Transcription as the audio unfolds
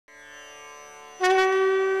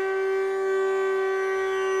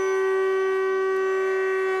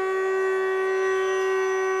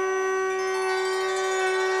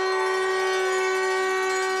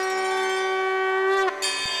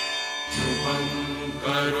Mangalavam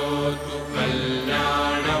karotu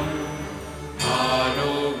kalyanam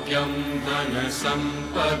Arogyam dhana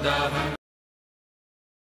sampadah.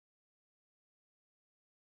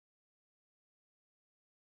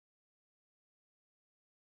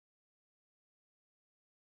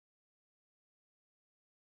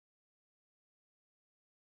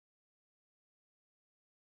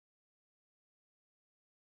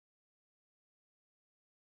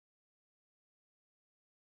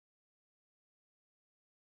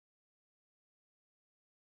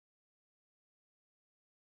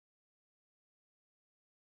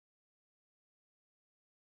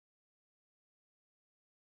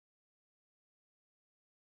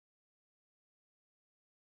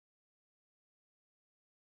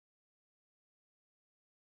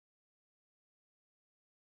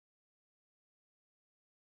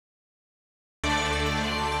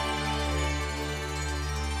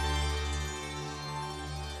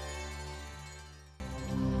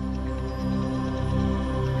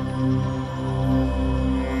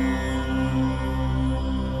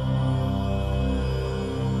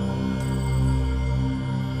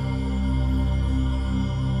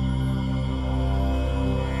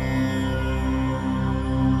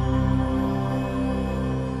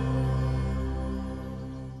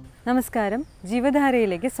 നമസ്കാരം,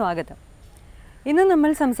 ജീവധാരയിലേക്ക് സ്വാഗതം. ഇന്ന് നമ്മൾ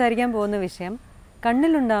സംസാരിക്കാൻ പോകുന്ന വിഷയം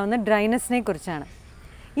കണ്ണിലുണ്ടാവുന്ന ഡ്രൈനെസ്സിനെ കുറിച്ചാണ്.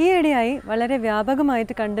 ഈയിടെയായി വളരെ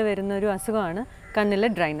വ്യാപകമായിട്ട് കണ്ടുവരുന്ന ഒരു അസുഖമാണ് കണ്ണിലെ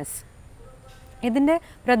ഡ്രൈനെസ്. ഇതിൻ്റെ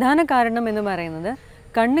പ്രധാന കാരണം എന്ന് പറയുന്നത്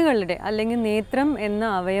കണ്ണുകളുടെ അല്ലെങ്കിൽ നേത്രം എന്ന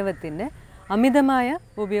അവയവത്തിൻ്റെ അമിതമായ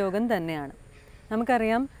ഉപയോഗം തന്നെയാണ്.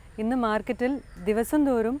 നമുക്കറിയാം, ഇന്ന് മാർക്കറ്റിൽ ദിവസം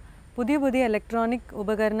തോറും പുതിയ പുതിയ ഇലക്ട്രോണിക്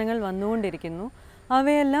ഉപകരണങ്ങൾ വന്നുകൊണ്ടിരിക്കുന്നു.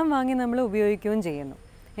 അവയെല്ലാം വാങ്ങി നമ്മൾ ഉപയോഗിക്കുകയും ചെയ്യുന്നു.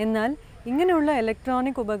 എന്നാൽ ഇങ്ങനെയുള്ള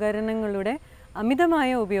ഇലക്ട്രോണിക് ഉപകരണങ്ങളുടെ അമിതമായ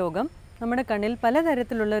ഉപയോഗം നമ്മുടെ കണ്ണിൽ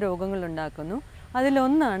പലതരത്തിലുള്ള രോഗങ്ങൾ ഉണ്ടാക്കുന്നു.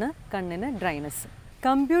 അതിലൊന്നാണ് കണ്ണിന് ഡ്രൈനെസ്.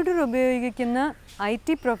 കമ്പ്യൂട്ടർ ഉപയോഗിക്കുന്ന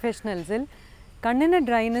IT പ്രൊഫഷണൽസിൽ കണ്ണിന്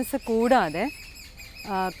ഡ്രൈനെസ് കൂടാതെ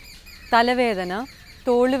തലവേദന,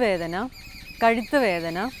 തോളുവേദന, കഴുത്ത്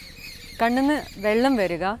വേദന, കണ്ണിന് വെള്ളം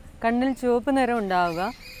വരിക, കണ്ണിൽ ചുവപ്പ് നിറം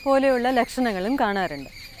ഉണ്ടാവുക പോലെയുള്ള ലക്ഷണങ്ങളും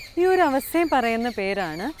കാണാറുണ്ട്. ഈ ഒരു അവസ്ഥയെ പറയുന്ന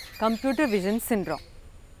പേരാണ് കമ്പ്യൂട്ടർ വിഷൻ സിൻഡ്രോം.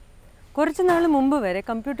 കുറച്ച് നാൾ മുമ്പ് വരെ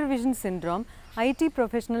computer vision syndrome IT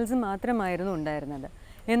professionals മാത്രമായിരുന്നു ഉണ്ടായിരുന്നത്.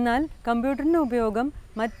 എന്നാൽ കമ്പ്യൂട്ടറിൻ്റെ ഉപയോഗം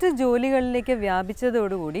മറ്റ് ജോലികളിലേക്ക്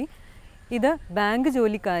വ്യാപിച്ചതോടുകൂടി ഇത് ബാങ്ക്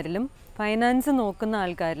ജോലിക്കാരിലും ഫൈനാൻസ് നോക്കുന്ന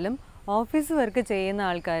ആൾക്കാരിലും ഓഫീസ് വർക്ക് ചെയ്യുന്ന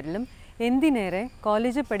ആൾക്കാരിലും എന്തിനേറെ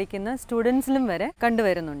കോളേജിൽ പഠിക്കുന്ന സ്റ്റുഡൻസിലും വരെ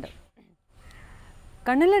കണ്ടുവരുന്നുണ്ട്.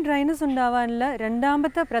 കണ്ണിലെ ഡ്രൈനെസ് ഉണ്ടാവാനുള്ള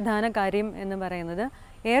രണ്ടാമത്തെ പ്രധാന കാര്യം എന്ന് പറയുന്നത്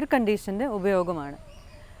എയർ കണ്ടീഷൻ്റെ ഉപയോഗമാണ്.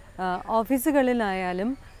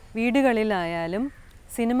 ഓഫീസുകളിലായാലും വീടുകളിലായാലും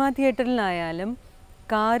സിനിമാ തിയേറ്ററിലായാലും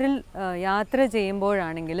കാറിൽ യാത്ര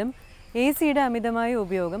ചെയ്യുമ്പോഴാണെങ്കിലും AC-യുടെ അമിതമായ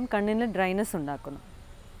ഉപയോഗം കണ്ണിന് ഡ്രൈനെസ് ഉണ്ടാക്കുന്നു.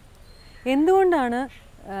 എന്തുകൊണ്ടാണ്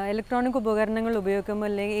ഇലക്ട്രോണിക് ഉപകരണങ്ങൾ ഉപയോഗിക്കുമ്പോൾ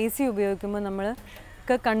അല്ലെങ്കിൽ AC ഉപയോഗിക്കുമ്പോൾ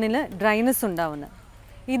നമ്മൾക്ക് കണ്ണിന് ഡ്രൈനെസ് ഉണ്ടാവുന്നത്?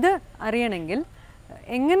 ഇത് അറിയണമെങ്കിൽ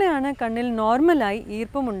എങ്ങനെയാണ് കണ്ണിൽ നോർമലായി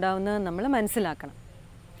ഈർപ്പം ഉണ്ടാവുന്നത് നമ്മൾ മനസ്സിലാക്കണം.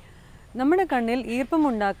 നമ്മുടെ കണ്ണിൽ ഈർപ്പം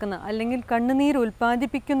ഉണ്ടാക്കുന്ന അല്ലെങ്കിൽ കണ്ണുനീർ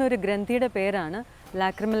ഉൽപ്പാദിപ്പിക്കുന്ന ഒരു ഗ്രന്ഥിയുടെ പേരാണ്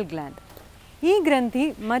ലാക്രിമൽ ഗ്ലാൻഡ്. ഈ ഗ്രന്ഥി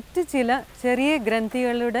മറ്റ് ചില ചെറിയ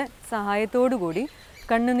ഗ്രന്ഥികളുടെ സഹായത്തോടു കൂടി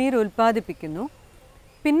കണ്ണുനീർ ഉൽപ്പാദിപ്പിക്കുന്നു.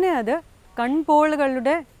 പിന്നെ അത്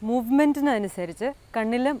കൺപോളുകളുടെ മൂവ്മെൻറ്റിനനുസരിച്ച്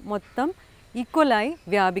കണ്ണിൽ മൊത്തം ഈക്വലായി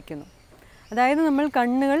വ്യാപിക്കുന്നു. അതായത് നമ്മൾ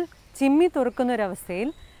കണ്ണുകൾ ചിമ്മി തുറക്കുന്നൊരവസ്ഥയിൽ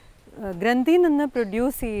ഗ്രന്ഥിയിൽ നിന്ന്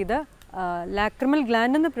പ്രൊഡ്യൂസ് ചെയ്ത ലാക്രിമൽ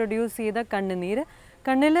ഗ്ലാൻഡിൽ നിന്ന് പ്രൊഡ്യൂസ് ചെയ്ത കണ്ണുനീര്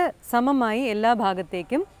കണ്ണിൽ സമമായി എല്ലാ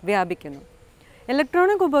ഭാഗത്തേക്കും വ്യാപിക്കുന്നു.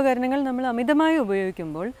 ഇലക്ട്രോണിക് ഉപകരണങ്ങൾ നമ്മൾ അമിതമായി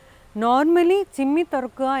ഉപയോഗിക്കുമ്പോൾ നോർമലി ചിമ്മി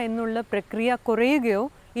തുറക്കുക എന്നുള്ള പ്രക്രിയ കുറയുകയോ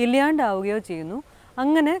ഇല്ലാണ്ടാവുകയോ ചെയ്യുന്നു.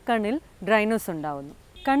 അങ്ങനെ കണ്ണിൽ ഡ്രൈനെസ് ഉണ്ടാവുന്നു.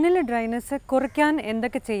 കണ്ണിലെ ഡ്രൈനെസ് കുറയ്ക്കാൻ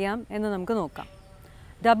എന്തൊക്കെ ചെയ്യാം എന്ന് നമുക്ക് നോക്കാം.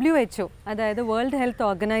 WHO അതായത് വേൾഡ് ഹെൽത്ത്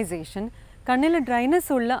ഓർഗനൈസേഷൻ കണ്ണിൽ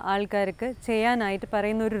ഡ്രൈനെസ് ഉള്ള ആൾക്കാർക്ക് ചെയ്യാനായിട്ട്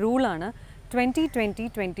പറയുന്ന ഒരു റൂളാണ്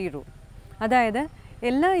 20-20-20 റൂൾ. അതായത്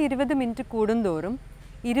എല്ലാ 20 മിനിറ്റ് കൂടുന്തോറും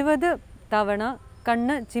 20 തവണ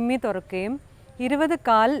കണ്ണ് ചിമ്മി തുറക്കുകയും 20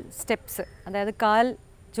 കാൽ സ്റ്റെപ്സ് അതായത് കാൽ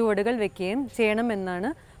ചുവടുകൾ വയ്ക്കുകയും ചെയ്യണമെന്നാണ്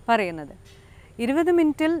പറയുന്നത്. 20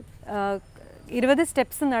 മിനിറ്റിൽ 20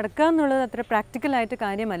 സ്റ്റെപ്സ് നടക്കുക എന്നുള്ളത് അത്ര പ്രാക്ടിക്കലായിട്ട്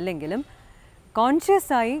കാര്യമല്ലെങ്കിലും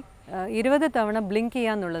കോൺഷ്യസായി 20 തവണ ബ്ലിങ്ക്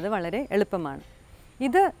ചെയ്യുക എന്നുള്ളത് വളരെ എളുപ്പമാണ്.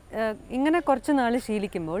 ഇത് ഇങ്ങനെ കുറച്ച് നാൾ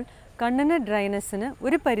ശീലിക്കുമ്പോൾ കണ്ണിന് ഡ്രൈനെസ്സിന്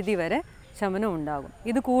ഒരു പരിധിവരെ ശമനം ഉണ്ടാകും.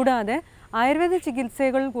 ഇത് കൂടാതെ ആയുർവേദ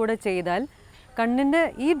ചികിത്സകൾ കൂടെ ചെയ്താൽ കണ്ണിൻ്റെ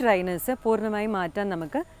ഈ ഡ്രൈനെസ് പൂർണ്ണമായി മാറ്റാൻ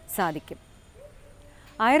നമുക്ക് സാധിക്കും.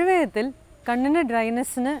 ആയുർവേദത്തിൽ കണ്ണിൻ്റെ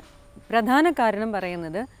ഡ്രൈനെസ്സിന് പ്രധാന കാരണം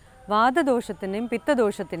പറയുന്നത് വാതദോഷത്തിൻ്റെയും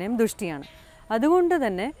പിത്തദോഷത്തിൻ്റെയും ദൃഷ്ടിയാണ്. അതുകൊണ്ട്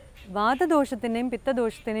തന്നെ വാതദോഷത്തിനെയും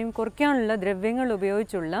പിത്തദോഷത്തിനെയും കുറയ്ക്കാനുള്ള ദ്രവ്യങ്ങൾ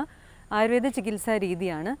ഉപയോഗിച്ചുള്ള ആയുർവേദ ചികിത്സാ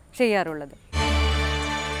രീതിയാണ് ചെയ്യാറുള്ളത്.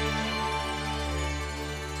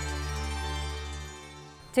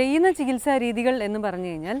 ചെയ്യുന്ന ചികിത്സാ രീതികൾ എന്ന് പറഞ്ഞു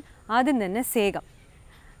കഴിഞ്ഞാൽ ആദ്യം തന്നെ സേകം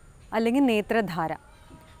അല്ലെങ്കിൽ നേത്രധാര,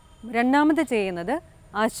 രണ്ടാമത് ചെയ്യുന്നത്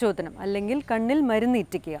ആശോധനം അല്ലെങ്കിൽ കണ്ണിൽ മരുന്ന്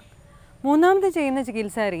ഇറ്റിക്കുക, മൂന്നാമത് ചെയ്യുന്ന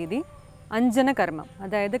ചികിത്സാ രീതി അഞ്ജനകർമ്മം,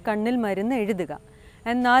 അതായത് കണ്ണിൽ മരുന്ന് എഴുതുക,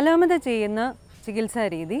 നാലാമത് ചെയ്യുന്ന ചികിത്സാ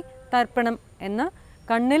രീതി തർപ്പണം എന്ന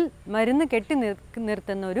കണ്ണിൽ മരുന്ന് കെട്ടി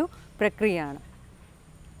നിർത്തുന്ന ഒരു പ്രക്രിയയാണ്.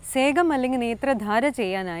 സേകം അല്ലെങ്കിൽ നേത്രധാര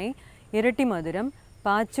ചെയ്യാനായി ഇരട്ടി മധുരം,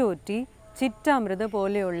 പാച്ചോറ്റി, ചിറ്റാമൃത്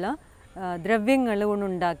പോലെയുള്ള ദ്രവ്യങ്ങൾ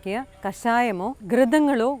കൊണ്ടുണ്ടാക്കിയ കഷായമോ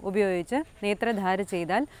ഘൃതങ്ങളോ ഉപയോഗിച്ച് നേത്രധാര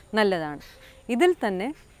ചെയ്താൽ നല്ലതാണ്. ഇതിൽ തന്നെ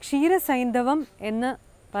ക്ഷീരസൈന്ധവം എന്ന്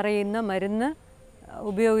പറയുന്ന മരുന്ന്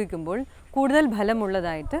ഉപയോഗിക്കുമ്പോൾ കൂടുതൽ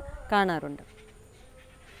ഫലമുള്ളതായിട്ട് കാണാറുണ്ട്.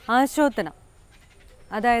 ആശോധനം,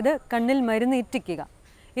 അതായത് കണ്ണിൽ മരുന്ന് ഇറ്റിക്കുക,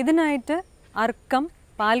 ഇതിനായിട്ട് അർക്കം,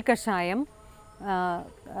 പാൽ കഷായം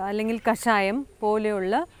അല്ലെങ്കിൽ കഷായം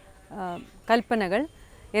പോലെയുള്ള കൽപ്പനകൾ,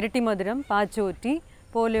 ഇരട്ടിമധുരം, പാച്ചോറ്റി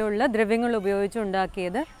പോലെയുള്ള ദ്രവ്യങ്ങൾ ഉപയോഗിച്ച്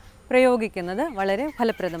ഉണ്ടാക്കിയത് പ്രയോഗിക്കുന്നത് വളരെ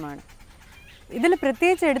ഫലപ്രദമാണ്. ഇതിൽ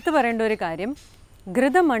പ്രത്യേകിച്ച് എടുത്തു പറയേണ്ട ഒരു കാര്യം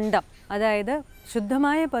ഘൃതമണ്ഡം, അതായത്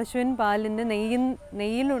ശുദ്ധമായ പശുവിൻ പാലിൻ്റെ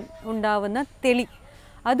നെയ്യിൽ ഉണ്ടാവുന്ന തെളി,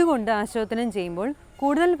 അതുകൊണ്ട് ആശോധനം ചെയ്യുമ്പോൾ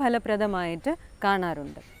കൂടുതൽ ഫലപ്രദമായിട്ട്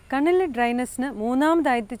കാണാറുണ്ട്. കണ്ണിലെ ഡ്രൈനസ്സിന്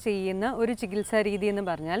മൂന്നാമതായിട്ട് ചെയ്യുന്ന ഒരു ചികിത്സാ രീതി എന്ന്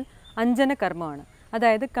പറഞ്ഞാൽ അഞ്ജനകർമ്മമാണ്,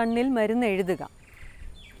 അതായത് കണ്ണിൽ മരുന്ന് എഴുതുക.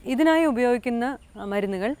 ഇതിനായി ഉപയോഗിക്കുന്ന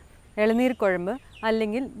മരുന്നുകൾ ഇളനീർ കുഴമ്പ്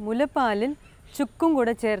അല്ലെങ്കിൽ മുലപ്പാലിൽ ചുക്കും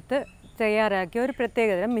കൂടെ ചേർത്ത് തയ്യാറാക്കിയ ഒരു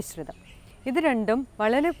പ്രത്യേകതരം മിശ്രിതം. ഇത് രണ്ടും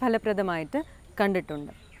വളരെ ഫലപ്രദമായിട്ട്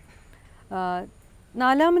കണ്ടിട്ടുണ്ട്.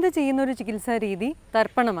 നാലാമത് ചെയ്യുന്ന ഒരു ചികിത്സാ രീതി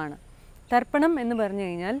തർപ്പണമാണ്. തർപ്പണം എന്ന് പറഞ്ഞു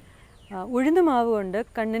കഴിഞ്ഞാൽ ഉഴുന്നുമാവ് കൊണ്ട്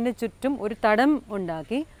കണ്ണിൻ്റെ ചുറ്റും ഒരു തടം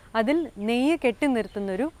ഉണ്ടാക്കി അതിൽ നെയ്യ് കെട്ടി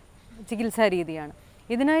നിർത്തുന്നൊരു ചികിത്സാ രീതിയാണ്.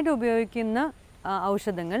 ഇതിനായിട്ട് ഉപയോഗിക്കുന്ന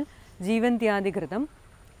ഔഷധങ്ങൾ ജീവന്ത്യാദിഘൃതം,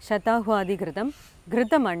 ശതാഹ്വാദിഘൃതം,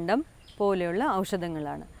 ഘൃതമണ്ഡം പോലെയുള്ള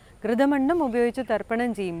ഔഷധങ്ങളാണ്. ഘൃതമണ്ഡം ഉപയോഗിച്ച് തർപ്പണം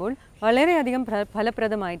ചെയ്യുമ്പോൾ വളരെയധികം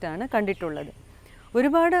ഫലപ്രദമായിട്ടാണ് കണ്ടിട്ടുള്ളത്.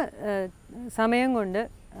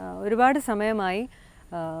 ഒരുപാട് സമയമായി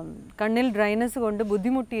കണ്ണിൽ ഡ്രൈനസ് കൊണ്ട്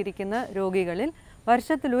ബുദ്ധിമുട്ടിയിരിക്കുന്ന രോഗികളിൽ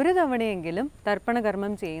വർഷത്തിൽ ഒരു തവണയെങ്കിലും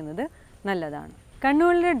തർപ്പണകർമ്മം ചെയ്യുന്നത് നല്ലതാണ്.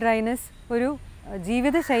 കണ്ണുകളുടെ ഡ്രൈനസ് ഒരു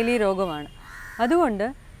ജീവിതശൈലി രോഗമാണ്. അതുകൊണ്ട്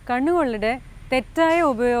കണ്ണുകളുടെ തെറ്റായ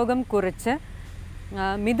ഉപയോഗം കുറച്ച്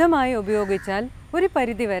മിതമായി ഉപയോഗിച്ചാൽ ഒരു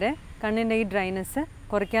പരിധിവരെ കണ്ണിൻ്റെ ഈ ഡ്രൈനസ്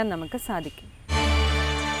കുറയ്ക്കാൻ നമുക്ക് സാധിക്കും.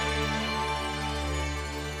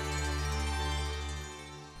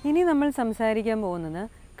 ഇനി നമ്മൾ സംസാരിക്കാൻ പോകുന്നത്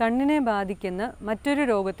കണ്ണിനെ ബാധിക്കുന്ന മറ്റൊരു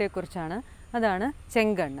രോഗത്തെക്കുറിച്ചാണ്. അതാണ്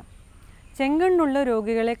ചെങ്കണ്ണ്. ചെങ്കണ്ണുള്ള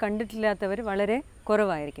രോഗികളെ കണ്ടിട്ടില്ലാത്തവർ വളരെ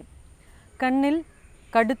കുറവായിരിക്കും. കണ്ണിൽ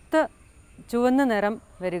കടുത്ത ചുവന്ന നിറം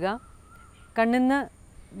വരിക, കണ്ണിൽ നിന്ന്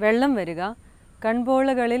വെള്ളം വരിക,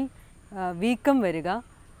 കൺപോളകളിൽ വീക്കം വരിക,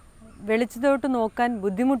 വെളിച്ചത്തോട്ട് നോക്കാൻ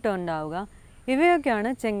ബുദ്ധിമുട്ടുണ്ടാവുക, ഇവയൊക്കെയാണ്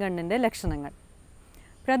ചെങ്കണ്ണിൻ്റെ ലക്ഷണങ്ങൾ.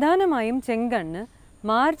 പ്രധാനമായും ചെങ്കണ്ണ്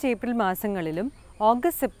മാർച്ച് ഏപ്രിൽ മാസങ്ങളിലും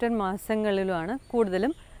ഓഗസ്റ്റ് സെപ്റ്റംബർ മാസങ്ങളിലുമാണ്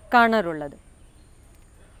കൂടുതലും കാണാറുള്ളത്.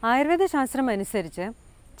 ആയുർവേദ ശാസ്ത്രം അനുസരിച്ച്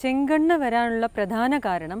ചെങ്കണ്ണ് വരാനുള്ള പ്രധാന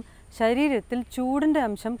കാരണം ശരീരത്തിൽ ചൂടിൻ്റെ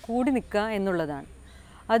അംശം കൂടി നിൽക്കുക എന്നുള്ളതാണ്.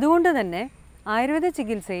 അതുകൊണ്ട് തന്നെ ആയുർവേദ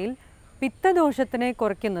ചികിത്സയിൽ പിത്തദോഷത്തിനെ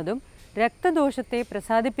കുറയ്ക്കുന്നതും രക്തദോഷത്തെ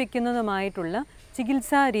പ്രസാദിപ്പിക്കുന്നതുമായിട്ടുള്ള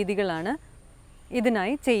ചികിത്സാ രീതികളാണ്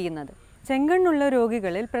ഇതിനായി ചെയ്യുന്നത്. ചെങ്കണ്ണുള്ള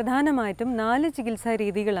രോഗികളിൽ പ്രധാനമായിട്ടും 4 ചികിത്സാ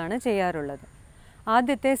രീതികളാണ് ചെയ്യാറുള്ളത്.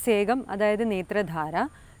 ആദ്യത്തെ സേകം, അതായത് നേത്രധാര,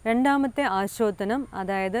 രണ്ടാമത്തെ ആശോധനം,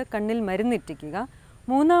 അതായത് കണ്ണിൽ മരുന്നിറ്റിക്കുക,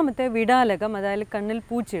 മൂന്നാമത്തെ വിടാലകം, അതായത് കണ്ണിൽ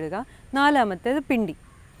പൂച്ചിടുക, നാലാമത്തേത് പിണ്ടി.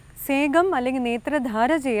 സേകം അല്ലെങ്കിൽ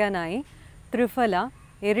നേത്രധാര ചെയ്യാനായി ത്രിഫല,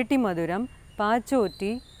 ഇരട്ടിമധുരം,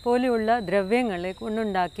 പാച്ചോറ്റി പോലെയുള്ള ദ്രവ്യങ്ങളെ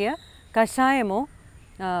കൊണ്ടുണ്ടാക്കിയ കഷായമോ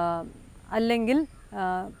അല്ലെങ്കിൽ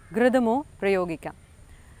ഘൃതമോ പ്രയോഗിക്കാം.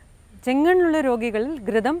 ചെങ്കണ്ണുള്ള രോഗികളിൽ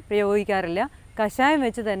ഘൃതം പ്രയോഗിക്കാറില്ല. കഷായം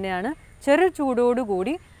വെച്ച് തന്നെയാണ് ചെറു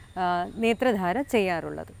ചൂടോടുകൂടി നേത്രധാര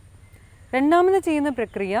ചെയ്യാറുള്ളത്. രണ്ടാമത് ചെയ്യുന്ന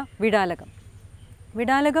പ്രക്രിയ വിടാലകം.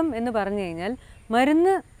 വിടാലകം എന്ന് പറഞ്ഞു കഴിഞ്ഞാൽ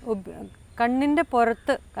മരുന്ന് കണ്ണിൻ്റെ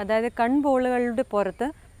പുറത്ത്, അതായത് കൺപോളകളുടെ പുറത്ത്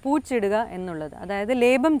പൂച്ചിടുക എന്നുള്ളത്, അതായത്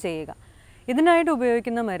ലേപം ചെയ്യുക. ഇതിനായിട്ട്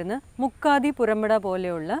ഉപയോഗിക്കുന്ന മരുന്ന് മുക്കാതി, പുറമ്പട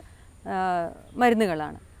പോലെയുള്ള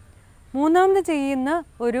മരുന്നുകളാണ്. മൂന്നാമത് ചെയ്യുന്ന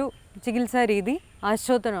ഒരു ചികിത്സാ രീതി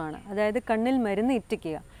ആശോധനമാണ്, അതായത് കണ്ണിൽ മരുന്ന്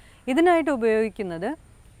ഇറ്റിക്കുക. ഇതിനായിട്ട് ഉപയോഗിക്കുന്നത്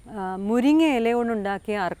മുരിങ്ങ ഇല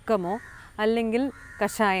കൊണ്ടുണ്ടാക്കിയ അർക്കമോ അല്ലെങ്കിൽ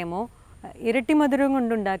കഷായമോ, ഇരട്ടിമധുരം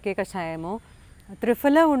കൊണ്ടുണ്ടാക്കിയ കഷായമോ,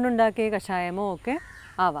 ത്രിഫല കൊണ്ടുണ്ടാക്കിയ കഷായമോ ഒക്കെ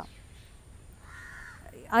ആവാം.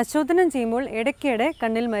 ആശോധനം ചെയ്യുമ്പോൾ ഇടയ്ക്കിടെ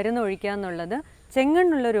കണ്ണിൽ മരുന്ന് ഒഴിക്കുക എന്നുള്ളത്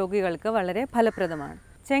ചെങ്കണ്ണുള്ള രോഗികൾക്ക് വളരെ ഫലപ്രദമാണ്.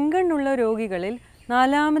 ചെങ്കണ്ണുള്ള രോഗികളിൽ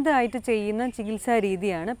നാലാമതായിട്ട് ചെയ്യുന്ന ചികിത്സാ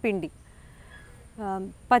രീതിയാണ് പിണ്ടി.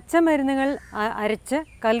 പച്ചമരുന്നുകൾ അരച്ച്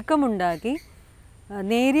കൽക്കമുണ്ടാക്കി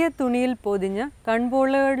നേരിയ തുണിയിൽ പൊതിഞ്ഞ്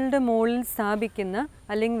കൺപോളകളുടെ മുകളിൽ സ്ഥാപിക്കുന്ന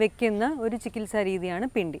അല്ലെങ്കിൽ വയ്ക്കുന്ന ഒരു ചികിത്സാ രീതിയാണ്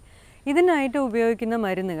പിണ്ടി. ഇതിനായിട്ട് ഉപയോഗിക്കുന്ന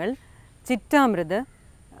മരുന്നുകൾ ചിറ്റാമൃത്,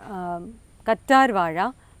 കറ്റാർവാഴ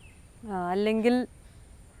അല്ലെങ്കിൽ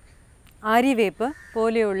ആര്യവേപ്പ്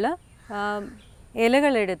പോലെയുള്ള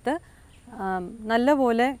ഇലകളെടുത്ത്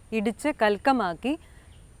നല്ലപോലെ ഇടിച്ച് കൽക്കമാക്കി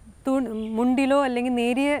മുണ്ടിലോ അല്ലെങ്കിൽ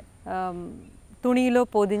നേരിയ തുണിയിലോ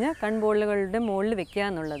പൊതിഞ്ഞ് കൺപോളകളുടെ മുകളിൽ വെക്കുക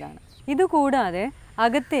എന്നുള്ളതാണ്. ഇതുകൂടാതെ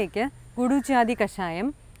അകത്തേക്ക് ഗുഡുചാതി കഷായം,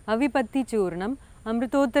 അവിപത്തി ചൂർണം,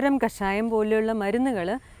 അമൃതോത്തരം കഷായം പോലെയുള്ള മരുന്നുകൾ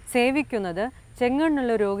സേവിക്കുന്നത്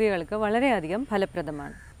ചെങ്കണ്ണുള്ള രോഗികൾക്ക് വളരെയധികം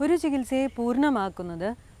ഫലപ്രദമാണ്. ഒരു ചികിത്സയെ പൂർണ്ണമാക്കുന്നത്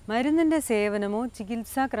മരുന്നിൻ്റെ സേവനമോ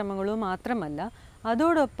ചികിത്സാക്രമങ്ങളോ മാത്രമല്ല,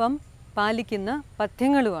 അതോടൊപ്പം പാലിക്കുന്ന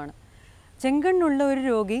പഥ്യങ്ങളുമാണ്. ചെങ്കണ്ണുള്ള ഒരു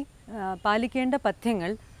രോഗി പാലിക്കേണ്ട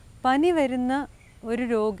പഥ്യങ്ങൾ പനിയുള്ള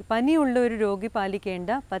ഒരു രോഗി പാലിക്കേണ്ട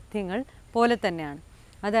പഥ്യങ്ങൾ പോലെ തന്നെയാണ്.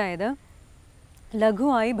 അതായത്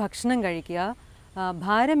ലഘുവായി ഭക്ഷണം കഴിക്കുക,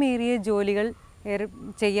 ഭാരമേറിയ ജോലികൾ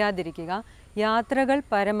ചെയ്യാതിരിക്കുക, യാത്രകൾ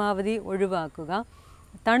പരമാവധി ഒഴിവാക്കുക,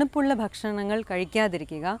 തണുപ്പുള്ള ഭക്ഷണങ്ങൾ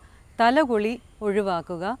കഴിക്കാതിരിക്കുക, തലകുളി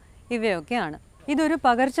ഒഴിവാക്കുക, ഇവയൊക്കെയാണ്. ഇതൊരു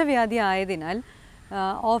പകർച്ചവ്യാധി ആയതിനാൽ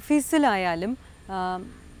ഓഫീസിലായാലും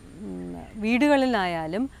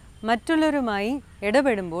വീടുകളിലായാലും മറ്റുള്ളവരുമായി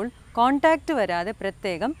ഇടപെടുമ്പോൾ കോണ്ടാക്റ്റ് വരാതെ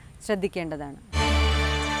പ്രത്യേകം ശ്രദ്ധിക്കേണ്ടതാണ്.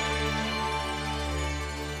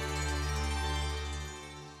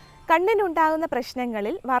 കണ്ണിനുണ്ടാകുന്ന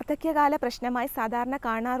പ്രശ്നങ്ങളിൽ വാർദ്ധക്യകാല പ്രശ്നമായി സാധാരണ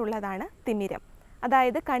കാണാറുള്ളതാണ് തിമിരം.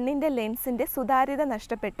 അതായത് കണ്ണിൻ്റെ ലെൻസിൻ്റെ സുതാര്യത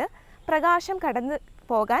നഷ്ടപ്പെട്ട് പ്രകാശം കടന്നു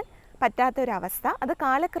പോകാൻ പറ്റാത്തൊരവസ്ഥ. അത്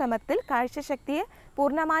കാലക്രമത്തിൽ കാഴ്ചശക്തിയെ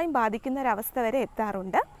പൂർണ്ണമായും ബാധിക്കുന്ന ഒരവസ്ഥ വരെ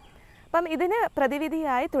എത്താറുണ്ട്. അപ്പം ഇതിന്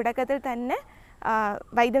പ്രതിവിധിയായി തുടക്കത്തിൽ തന്നെ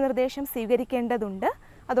വൈദ്യനിർദ്ദേശം സ്വീകരിക്കേണ്ടതുണ്ട്.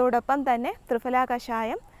 അതോടൊപ്പം തന്നെ ത്രിഫല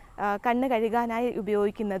കഷായം കണ്ണ് കഴുകാനായി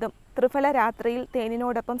ഉപയോഗിക്കുന്നതും ത്രിഫല രാത്രിയിൽ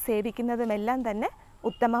തേനിനോടൊപ്പം സേവിക്കുന്നതുമെല്ലാം തന്നെ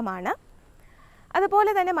ഉത്തമമാണ്.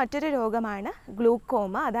 അതുപോലെ തന്നെ മറ്റൊരു രോഗമാണ്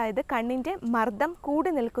ഗ്ലൂക്കോമ, അതായത് കണ്ണിൻ്റെ മർദ്ദം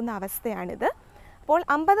കൂടി നിൽക്കുന്ന അവസ്ഥയാണിത്. അപ്പോൾ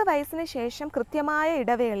 50 വയസ്സിന് ശേഷം കൃത്യമായ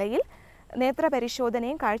ഇടവേളയിൽ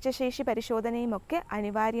നേത്രപരിശോധനയും കാഴ്ചശേഷി പരിശോധനയും ഒക്കെ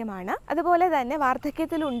അനിവാര്യമാണ്. അതുപോലെ തന്നെ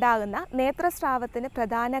വാർദ്ധക്യത്തിൽ ഉണ്ടാകുന്ന നേത്രസ്രാവത്തിന്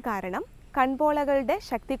പ്രധാന കാരണം കൺപോളകളുടെ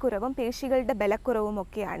ശക്തിക്കുറവും പേശികളുടെ ബലക്കുറവും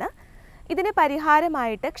ഒക്കെയാണ്. ഇതിന്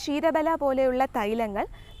പരിഹാരമായിട്ട് ക്ഷീരബല പോലെയുള്ള തൈലങ്ങൾ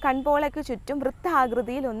കൺപോളയ്ക്ക് ചുറ്റും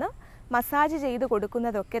വൃത്താകൃതിയിൽ ഒന്ന് മസാജ് ചെയ്ത്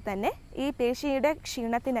കൊടുക്കുന്നതൊക്കെ തന്നെ ഈ പേശിയുടെ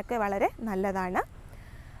ക്ഷീണത്തിനൊക്കെ വളരെ നല്ലതാണ്.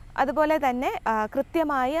 അതുപോലെ തന്നെ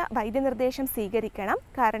കൃത്യമായ വൈദ്യനിർദ്ദേശം സ്വീകരിക്കണം.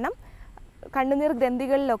 കാരണം കണ്ണുനീർ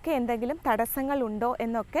ഗ്രന്ഥികളിലൊക്കെ എന്തെങ്കിലും തടസ്സങ്ങൾ ഉണ്ടോ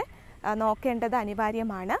എന്നൊക്കെ നോക്കേണ്ടത്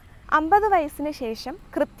അനിവാര്യമാണ്. 50 വയസ്സിന് ശേഷം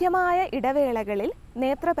കൃത്യമായ ഇടവേളകളിൽ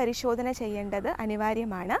നേത്രപരിശോധന ചെയ്യേണ്ടത്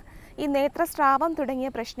അനിവാര്യമാണ്. ഈ നേത്രസ്രാവം തുടങ്ങിയ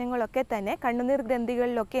പ്രശ്നങ്ങളൊക്കെ തന്നെ കണ്ണുനീർ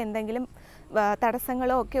ഗ്രന്ഥികളിലൊക്കെ എന്തെങ്കിലും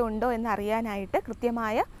തടസ്സങ്ങളോ ഒക്കെ ഉണ്ടോ എന്നറിയാനായിട്ട്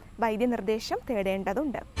കൃത്യമായ വൈദ്യനിർദ്ദേശം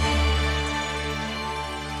തേടേണ്ടതുണ്ട്.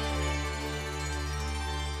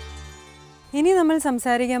 ഇനി നമ്മൾ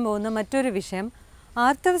സംസാരിക്കാൻ പോകുന്ന മറ്റൊരു വിഷയം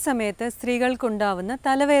ആർത്തവ സമയത്ത് സ്ത്രീകൾക്കുണ്ടാവുന്ന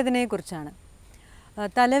തലവേദനയെക്കുറിച്ചാണ്.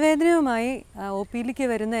 തലവേദനയുമായി ഒ പിയിലേക്ക്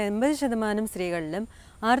വരുന്ന 80% സ്ത്രീകളിലും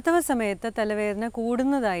ആർത്തവ സമയത്ത് തലവേദന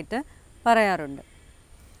കൂടുന്നതായിട്ട് പറയാറുണ്ട്.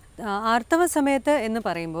 ആർത്തവ സമയത്ത് എന്ന്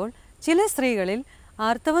പറയുമ്പോൾ ചില സ്ത്രീകളിൽ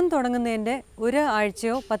ആർത്തവം തുടങ്ങുന്നതിൻ്റെ 1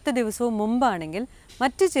 ആഴ്ചയോ 10 ദിവസമോ മുമ്പാണെങ്കിൽ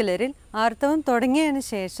മറ്റു ചിലരിൽ ആർത്തവം തുടങ്ങിയതിന്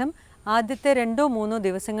ശേഷം ആദ്യത്തെ 2-3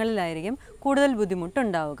 ദിവസങ്ങളിലായിരിക്കും കൂടുതൽ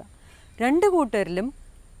ബുദ്ധിമുട്ടുണ്ടാവുക. 2 കൂട്ടരിലും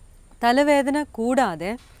തലവേദന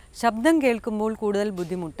കൂടാതെ ശബ്ദം കേൾക്കുമ്പോൾ കൂടുതൽ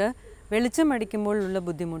ബുദ്ധിമുട്ട്, വെളിച്ചമടിക്കുമ്പോൾ ഉള്ള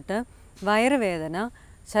ബുദ്ധിമുട്ട്, വയറുവേദന,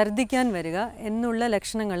 ഛർദ്ദിക്കാൻ വരിക എന്നുള്ള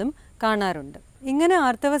ലക്ഷണങ്ങളും കാണാറുണ്ട്. ഇങ്ങനെ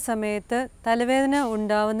ആർത്തവ സമയത്ത് തലവേദന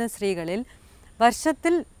ഉണ്ടാവുന്ന സ്ത്രീകളിൽ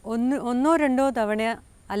വർഷത്തിൽ 1-2 തവണ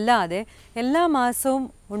അല്ലാതെ എല്ലാ മാസവും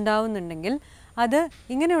ഉണ്ടാവുന്നുണ്ടെങ്കിൽ അത്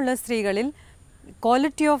ഇങ്ങനെയുള്ള സ്ത്രീകളിൽ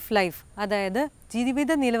ക്വാളിറ്റി ഓഫ് ലൈഫ്, അതായത്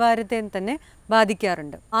ജീവിത നിലവാരത്തെ തന്നെ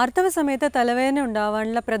ബാധിക്കാറുണ്ട്. ആർത്തവ സമയത്ത് തലവേദന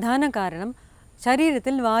ഉണ്ടാവാനുള്ള പ്രധാന കാരണം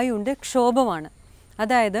ശരീരത്തിൽ വായുവിൻ്റെ ക്ഷോഭമാണ്.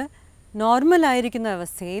 അതായത് നോർമലായിരിക്കുന്ന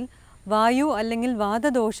അവസ്ഥയിൽ വായു അല്ലെങ്കിൽ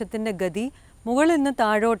വാതദോഷത്തിൻ്റെ ഗതി മുകളിൽ നിന്ന്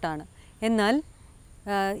താഴോട്ടാണ്. എന്നാൽ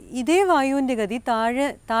ഇതേ വായുവിൻ്റെ ഗതി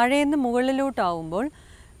താഴേന്ന് മുകളിലോട്ടാവുമ്പോൾ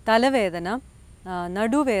തലവേദന,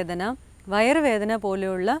 നടുവേദന, വയറുവേദന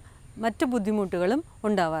പോലെയുള്ള മറ്റ് ബുദ്ധിമുട്ടുകളും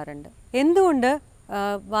ഉണ്ടാവാറുണ്ട്. എന്തുകൊണ്ട്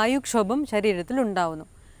വായുക്ഷോഭം ശരീരത്തിൽ ഉണ്ടാവുന്നു?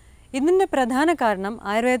 ഇതിൻ്റെ പ്രധാന കാരണം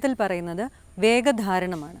ആയുർവേദത്തിൽ പറയുന്നത്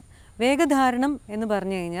വേഗധാരണമാണ്. വേഗധാരണം എന്ന്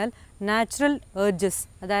പറഞ്ഞു കഴിഞ്ഞാൽ നാച്ചുറൽ ഏർജസ്,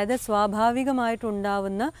 അതായത്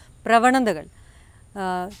സ്വാഭാവികമായിട്ടുണ്ടാവുന്ന പ്രവണതകൾ,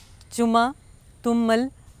 ചുമ, തുമ്മൽ,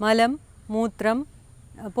 മലം, മൂത്രം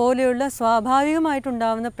പോലെയുള്ള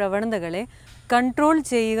സ്വാഭാവികമായിട്ടുണ്ടാകുന്ന പ്രവണതകളെ കൺട്രോൾ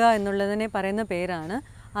ചെയ്യുക എന്നുള്ളതിനെ പറയുന്ന പേരാണ്,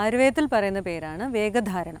 ആയുർവേദത്തിൽ പറയുന്ന പേരാണ്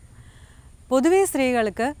വേഗധാരണം. പൊതുവെ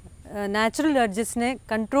സ്ത്രീകൾക്ക് നാച്ചുറൽ അർജസിനെ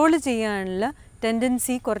കൺട്രോൾ ചെയ്യാനുള്ള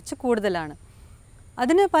ടെൻഡൻസി കുറച്ച് കൂടുതലാണ്.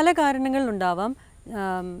 അതിന് പല കാരണങ്ങളുണ്ടാവാം.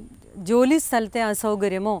 ജോലി സ്ഥലത്തെ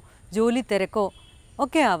അസൗകര്യമോ ജോലി തിരക്കോ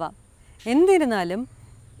ഒക്കെ ആവാം. എന്നിരുന്നാലും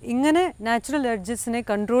ഇങ്ങനെ നാച്ചുറൽ അർജസിനെ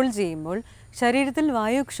കൺട്രോൾ ചെയ്യുമ്പോൾ ശരീരത്തിൽ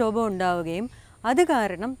വായുക്ഷോഭം ഉണ്ടാവുകയും അത്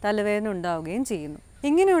കാരണം തലവേദന ഉണ്ടാവുകയും ചെയ്യുന്നു.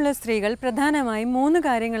 ഇങ്ങനെയുള്ള സ്ത്രീകൾ പ്രധാനമായും 3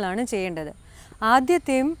 കാര്യങ്ങളാണ് ചെയ്യേണ്ടത്.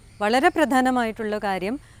 ആദ്യത്തെയും വളരെ പ്രധാനമായിട്ടുള്ള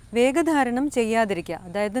കാര്യം വേഗധാരണം ചെയ്യാതിരിക്കുക,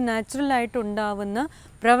 അതായത് നാച്ചുറലായിട്ട് ഉണ്ടാവുന്ന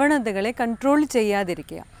പ്രവണതകളെ കൺട്രോൾ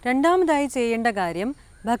ചെയ്യാതിരിക്കുക. രണ്ടാമതായി ചെയ്യേണ്ട കാര്യം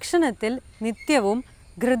ഭക്ഷണത്തിൽ നിത്യവും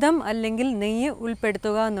ഘൃതം അല്ലെങ്കിൽ നെയ്യ്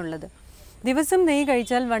ഉൾപ്പെടുത്തുക എന്നുള്ളത്. ദിവസം നെയ്യ്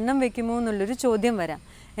കഴിച്ചാൽ വണ്ണം വയ്ക്കുമോ എന്നുള്ളൊരു ചോദ്യം വരാം.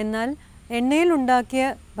 എന്നാൽ എണ്ണയിലുണ്ടാക്കിയ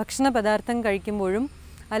ഭക്ഷണ പദാർത്ഥം കഴിക്കുമ്പോഴും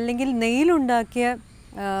അല്ലെങ്കിൽ നെയ്യിലുണ്ടാക്കിയ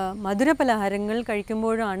മധുരപലഹാരങ്ങൾ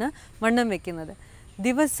കഴിക്കുമ്പോഴാണ് വണ്ണം വയ്ക്കുന്നത്.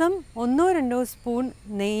 ദിവസം 1-2 സ്പൂൺ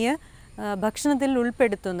നെയ്യ് ഭക്ഷണത്തിൽ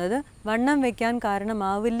ഉൾപ്പെടുത്തുന്നത് വണ്ണം വയ്ക്കാൻ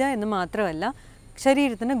കാരണമാവില്ല എന്ന് മാത്രമല്ല,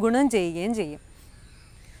 ശരീരത്തിന് ഗുണം ചെയ്യുകയും ചെയ്യും.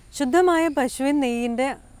 ശുദ്ധമായ പശുവിൻ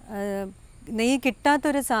നെയ്യ്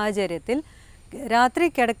കിട്ടാത്തൊരു സാഹചര്യത്തിൽ രാത്രി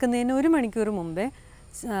കിടക്കുന്നതിന് 1 മണിക്കൂർ മുമ്പേ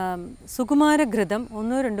സുകുമാരഘൃതം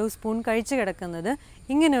 1-2 സ്പൂൺ കഴിച്ച് കിടക്കുന്നത്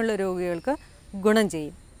ഇങ്ങനെയുള്ള രോഗികൾക്ക് ഗുണം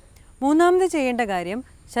ചെയ്യും. മൂന്നാമത് ചെയ്യേണ്ട കാര്യം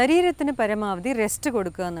ശരീരത്തിന് പരമാവധി റെസ്റ്റ്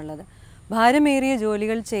കൊടുക്കുക എന്നുള്ളത്. ഭാരമേറിയ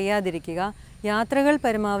ജോലികൾ ചെയ്യാതിരിക്കുക, യാത്രകൾ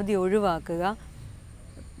പരമാവധി ഒഴിവാക്കുക,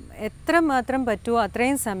 എത്രമാത്രം പറ്റുമോ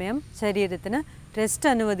അത്രയും സമയം ശരീരത്തിന് റെസ്റ്റ്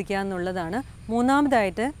അനുവദിക്കുക എന്നുള്ളതാണ്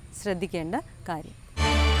മൂന്നാമതായിട്ട് ശ്രദ്ധിക്കേണ്ട കാര്യം.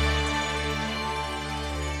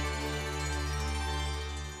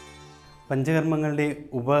 പഞ്ചകർമ്മങ്ങളുടെ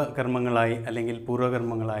ഉപകർമ്മങ്ങളായി അല്ലെങ്കിൽ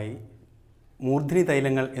പൂർവകർമ്മങ്ങളായി മൂർധ്നി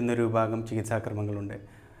തൈലങ്ങൾ എന്നൊരു വിഭാഗം ചികിത്സാക്രമങ്ങളുണ്ട്.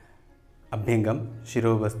 അഭ്യംഗം,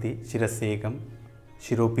 ശിരോവസ്തി, ശിരസേകം,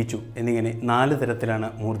 ശിരോപിച്ചു എന്നിങ്ങനെ 4 തരത്തിലാണ്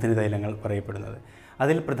മൂർധ്നി തൈലങ്ങൾ പറയപ്പെടുന്നത്.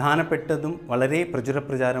 അതിൽ പ്രധാനപ്പെട്ടതും വളരെ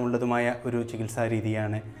പ്രചാരമുള്ളതുമായ ഒരു ചികിത്സാ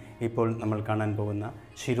രീതിയാണ് ഇപ്പോൾ നമ്മൾ കാണാൻ പോകുന്ന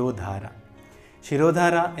ശിരോധാര.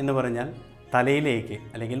 ശിരോധാര എന്ന് പറഞ്ഞാൽ തലയിലേക്ക്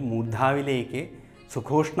അല്ലെങ്കിൽ മൂർധാവിലേക്ക്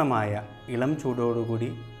സുഘോഷ്ണമായ ഇളം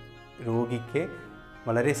ചൂടോടുകൂടി രോഗിക്ക്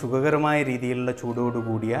വളരെ സുഖകരമായ രീതിയിലുള്ള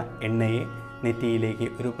ചൂടോടുകൂടിയ എണ്ണയെ നെറ്റിയിലേക്ക്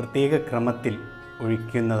ഒരു പ്രത്യേക ക്രമത്തിൽ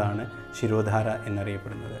ഒഴിക്കുന്നതാണ് ശിരോധാര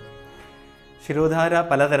എന്നറിയപ്പെടുന്നത്. ശിരോധാര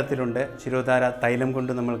പലതരത്തിലുണ്ട്. ശിരോധാര തൈലം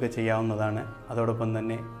കൊണ്ട് നമ്മൾക്ക് ചെയ്യാവുന്നതാണ്. അതോടൊപ്പം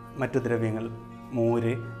തന്നെ മറ്റു ദ്രവ്യങ്ങൾ,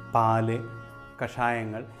 മോര്, പാല്,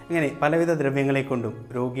 കഷായങ്ങൾ, ഇങ്ങനെ പലവിധ ദ്രവ്യങ്ങളെ കൊണ്ടും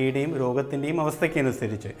രോഗിയുടെയും രോഗത്തിൻ്റെയും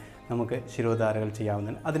അവസ്ഥയ്ക്കനുസരിച്ച് നമുക്ക് ശിരോധാരകൾ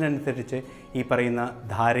ചെയ്യാവുന്നതാണ്. അതിനനുസരിച്ച് ഈ പറയുന്ന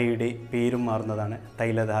ധാരയുടെ പേരും മാറുന്നതാണ്.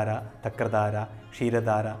 തൈലധാര, തക്രധാര,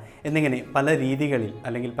 ക്ഷീരധാര എന്നിങ്ങനെ പല രീതികളിൽ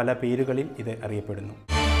അല്ലെങ്കിൽ പല പേരുകളിൽ ഇത് അറിയപ്പെടുന്നു.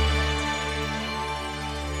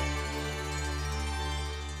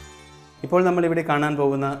 ഇപ്പോൾ നമ്മളിവിടെ കാണാൻ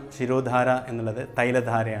പോകുന്ന ശിരോധാര എന്നുള്ളത്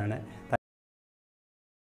തൈലധാരയാണ്.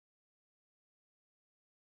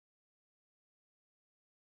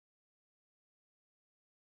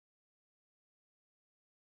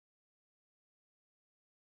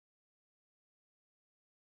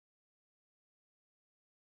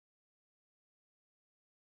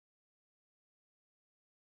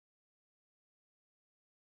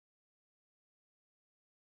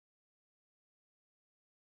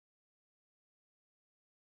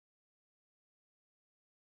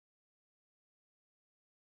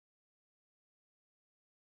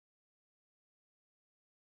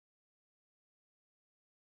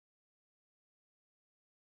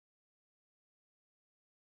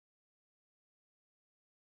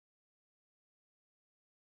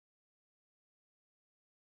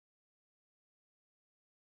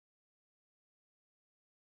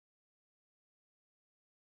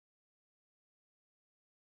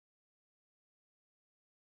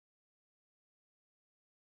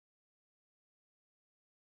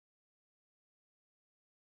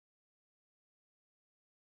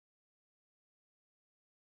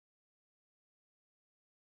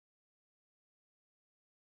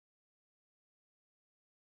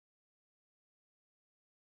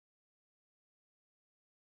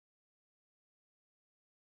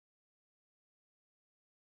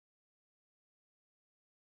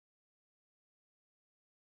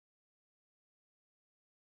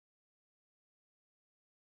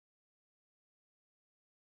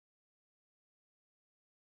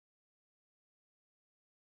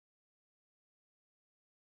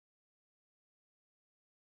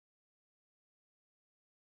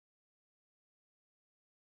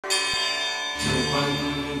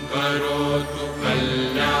 करोतु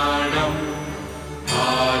कल्याणम्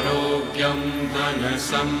आरोग्यं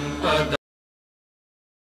धनसम्पदा।